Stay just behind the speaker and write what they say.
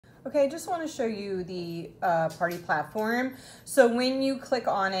Okay, I just want to show you the party platform. So when you click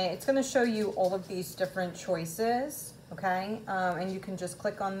on it, it's going to show you all of these different choices, okay? And you can just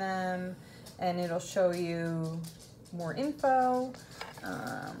click on them and it'll show you more info,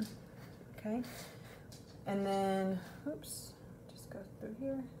 okay? And then, oops, just go through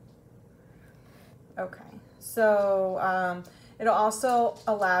here. Okay, so it'll also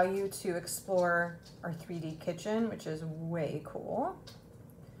allow you to explore our 3D kitchen, which is way cool.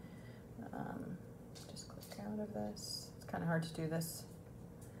 Just click out of this. It's kind of hard to do this.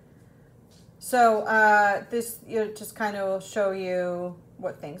 So this just kind of will show you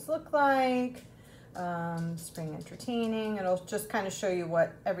what things look like. Spring entertaining. It'll just kind of show you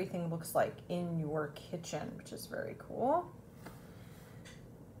what everything looks like in your kitchen, which is very cool.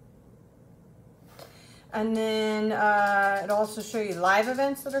 And then it'll also show you live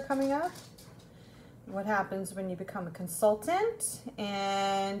events that are coming up. What happens when you become a consultant.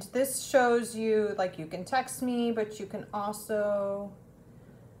 And this shows you, like, you can text me, but you can also,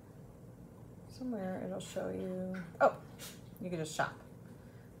 somewhere it'll show you, oh, you can just shop.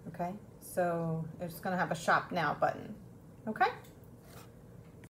 Okay, so it's going to have a shop now button. Okay.